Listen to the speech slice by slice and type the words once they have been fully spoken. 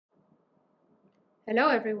Hello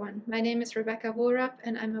everyone, my name is Rebekka Wohlrab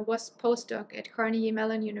and I'm a WASP postdoc at Carnegie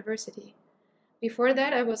Mellon University. Before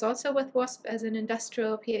that I was also with WASP as an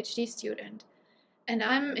industrial PhD student, and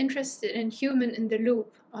I'm interested in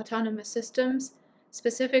human-in-the-loop autonomous systems,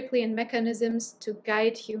 specifically in mechanisms to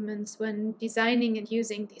guide humans when designing and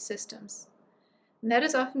using these systems. And that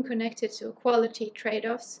is often connected to quality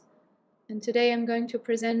trade-offs, and today I'm going to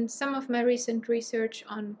present some of my recent research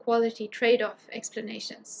on quality trade-off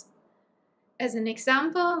explanations. As an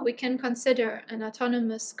example, we can consider an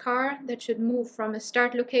autonomous car that should move from a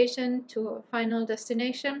start location to a final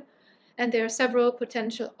destination, and there are several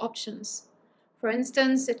potential options. For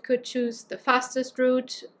instance, it could choose the fastest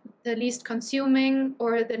route, the least consuming,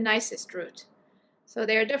 or the nicest route. So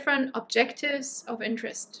there are different objectives of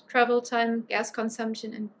interest: travel time, gas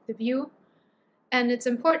consumption, and the view. And it's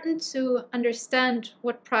important to understand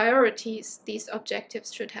what priorities these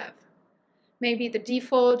objectives should have. Maybe the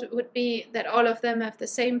default would be that all of them have the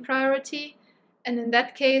same priority, and in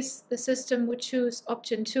that case, the system would choose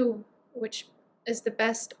option 2, which is the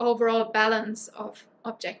best overall balance of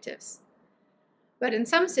objectives. But in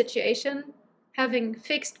some situations, having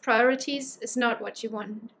fixed priorities is not what you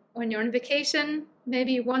want. When you're on vacation,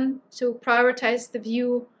 maybe you want to prioritize the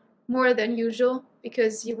view more than usual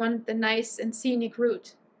because you want the nice and scenic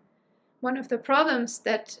route. One of the problems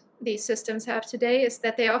that these systems have today is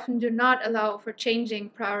that they often do not allow for changing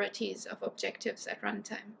priorities of objectives at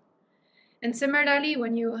runtime. And similarly,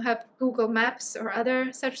 when you have Google Maps or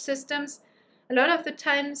other such systems, a lot of the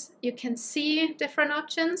times you can see different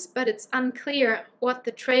options, but it's unclear what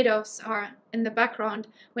the trade-offs are in the background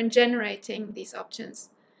when generating these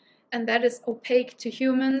options. And that is opaque to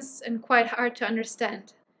humans and quite hard to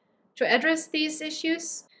understand. To address these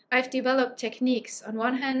issues, I've developed techniques, on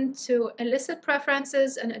one hand, to elicit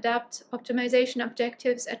preferences and adapt optimization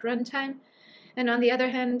objectives at runtime, and on the other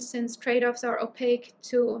hand, since trade-offs are opaque,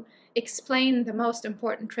 to explain the most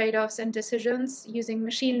important trade-offs and decisions using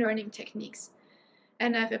machine learning techniques.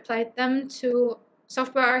 And I've applied them to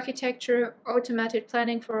software architecture, automated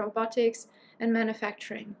planning for robotics, and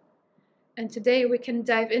manufacturing. And today we can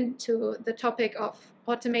dive into the topic of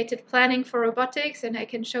automated planning for robotics, and I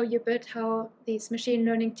can show you a bit how these machine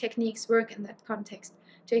learning techniques work in that context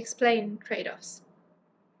to explain trade-offs.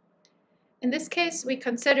 In this case, we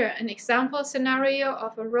consider an example scenario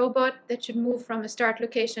of a robot that should move from a start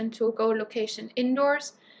location to a goal location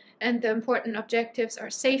indoors, and the important objectives are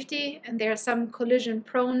safety, and there are some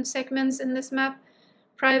collision-prone segments in this map,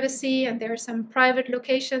 privacy, and there are some private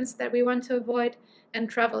locations that we want to avoid, and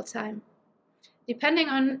travel time. Depending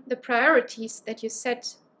on the priorities that you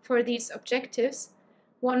set for these objectives,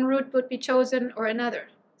 one route would be chosen or another.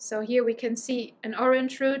 So here we can see an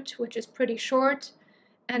orange route, which is pretty short,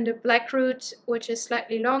 and a black route, which is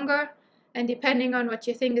slightly longer. And depending on what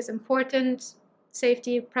you think is important,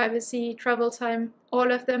 safety, privacy, travel time,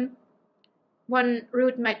 all of them, one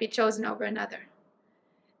route might be chosen over another.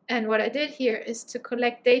 And what I did here is to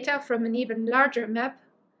collect data from an even larger map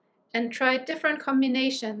and tried different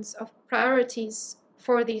combinations of priorities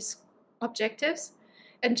for these objectives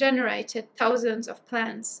and generated thousands of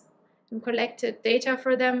plans and collected data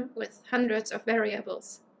for them with hundreds of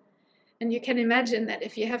variables. And you can imagine that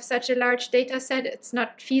if you have such a large data set, it's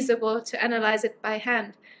not feasible to analyze it by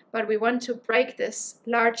hand, but we want to break this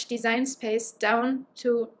large design space down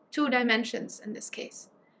to 2 dimensions in this case.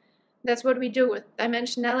 That's what we do with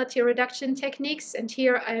dimensionality reduction techniques, and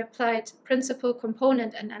here I applied principal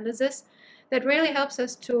component analysis that really helps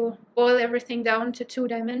us to boil everything down to 2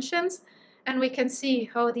 dimensions, and we can see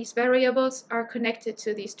how these variables are connected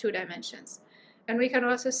to these 2 dimensions. And we can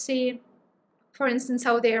also see, for instance,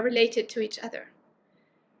 how they are related to each other.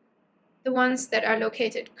 The ones that are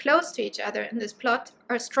located close to each other in this plot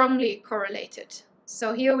are strongly correlated.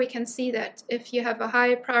 So here we can see that if you have a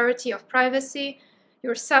high priority of privacy,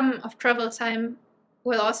 your sum of travel time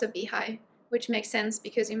will also be high, which makes sense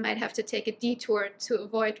because you might have to take a detour to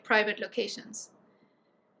avoid private locations.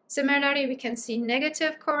 Similarly, we can see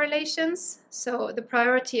negative correlations. So the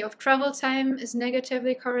priority of travel time is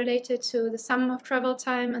negatively correlated to the sum of travel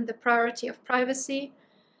time and the priority of privacy.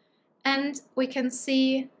 And we can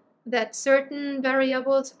see that certain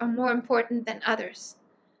variables are more important than others.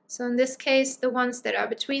 So in this case, the ones that are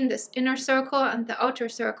between this inner circle and the outer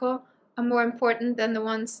circle are more important than the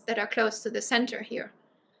ones that are close to the center here.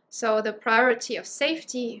 So the priority of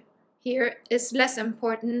safety here is less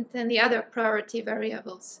important than the other priority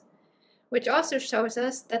variables, which also shows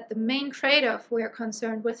us that the main trade-off we are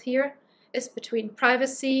concerned with here is between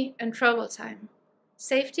privacy and travel time.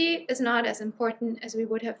 Safety is not as important as we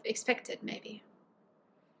would have expected, maybe.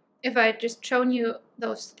 If I had just shown you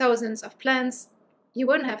those thousands of plans, you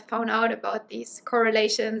wouldn't have found out about these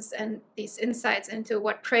correlations and these insights into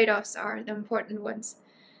what trade-offs are the important ones.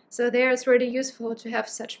 So there it's really useful to have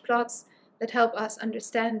such plots that help us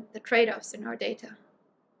understand the trade-offs in our data.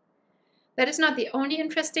 That is not the only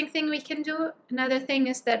interesting thing we can do. Another thing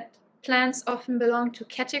is that plants often belong to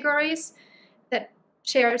categories that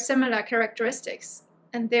share similar characteristics.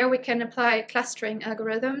 And there we can apply clustering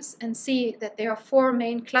algorithms and see that there are 4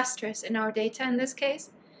 main clusters in our data in this case.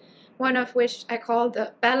 One of which I call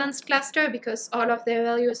the balanced cluster because all of their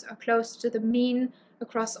values are close to the mean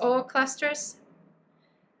across all clusters.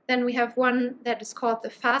 Then we have one that is called the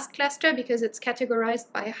fast cluster because it's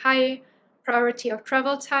categorized by high priority of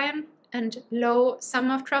travel time and low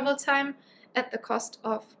sum of travel time at the cost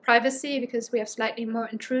of privacy because we have slightly more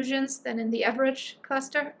intrusions than in the average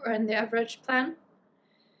cluster or in the average plan.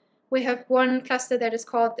 We have one cluster that is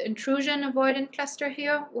called the intrusion avoidant cluster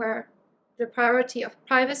here, where the priority of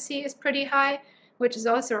privacy is pretty high, which is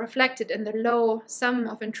also reflected in the low sum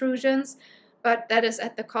of intrusions, but that is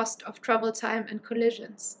at the cost of travel time and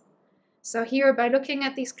collisions. So here, by looking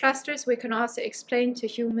at these clusters, we can also explain to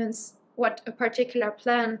humans what a particular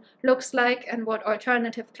plan looks like and what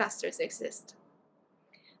alternative clusters exist.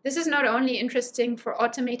 This is not only interesting for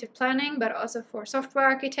automated planning, but also for software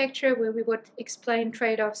architecture, where we would explain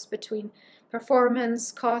trade-offs between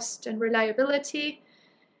performance, cost, and reliability.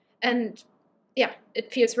 And yeah,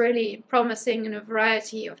 it feels really promising in a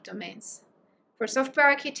variety of domains. For software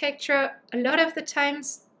architecture, a lot of the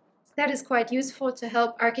times that is quite useful to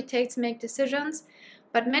help architects make decisions,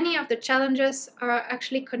 but many of the challenges are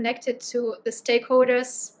actually connected to the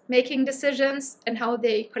stakeholders making decisions and how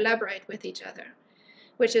they collaborate with each other,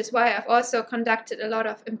 which is why I've also conducted a lot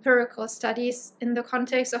of empirical studies in the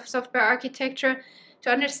context of software architecture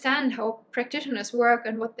to understand how practitioners work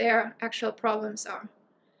and what their actual problems are.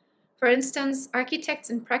 For instance, architects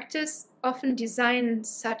in practice often design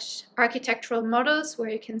such architectural models where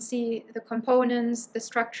you can see the components, the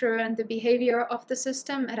structure, and the behavior of the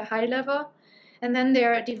system at a high level. And then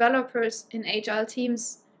there are developers in agile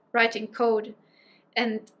teams writing code.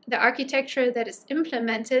 And the architecture that is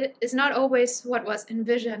implemented is not always what was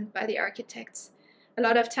envisioned by the architects. A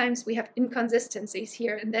lot of times we have inconsistencies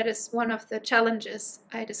here, and that is one of the challenges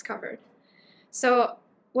I discovered. So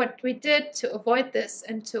what we did to avoid this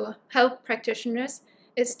and to help practitioners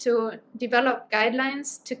is to develop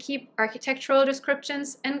guidelines to keep architectural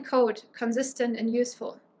descriptions and code consistent and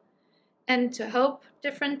useful, and to help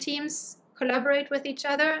different teams collaborate with each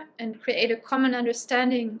other and create a common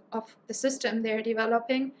understanding of the system they're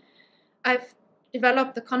developing. I've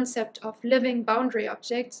developed the concept of living boundary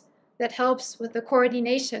objects that helps with the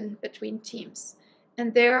coordination between teams.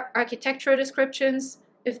 And their architectural descriptions,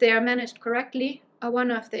 if they are managed correctly, are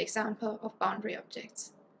one of the examples of boundary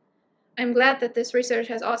objects. I'm glad that this research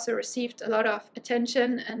has also received a lot of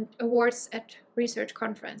attention and awards at research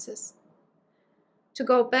conferences. To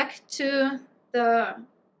go back to the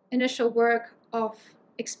initial work of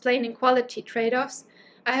explaining quality trade-offs,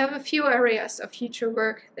 I have a few areas of future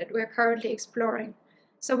work that we're currently exploring.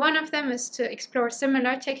 So one of them is to explore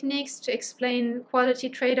similar techniques to explain quality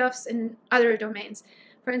trade-offs in other domains,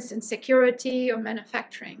 for instance, security or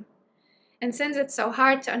manufacturing. And since it's so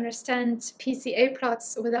hard to understand PCA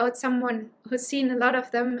plots without someone who's seen a lot of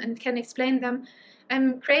them and can explain them,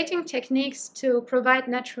 I'm creating techniques to provide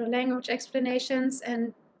natural language explanations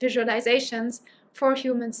and visualizations for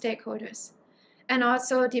human stakeholders, and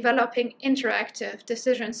also developing interactive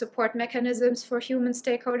decision support mechanisms for human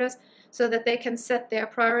stakeholders so that they can set their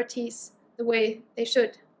priorities the way they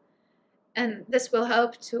should. And this will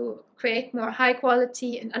help to create more high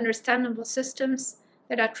quality and understandable systems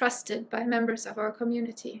that are trusted by members of our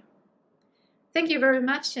community. Thank you very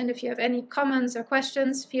much, and if you have any comments or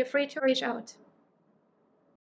questions, feel free to reach out.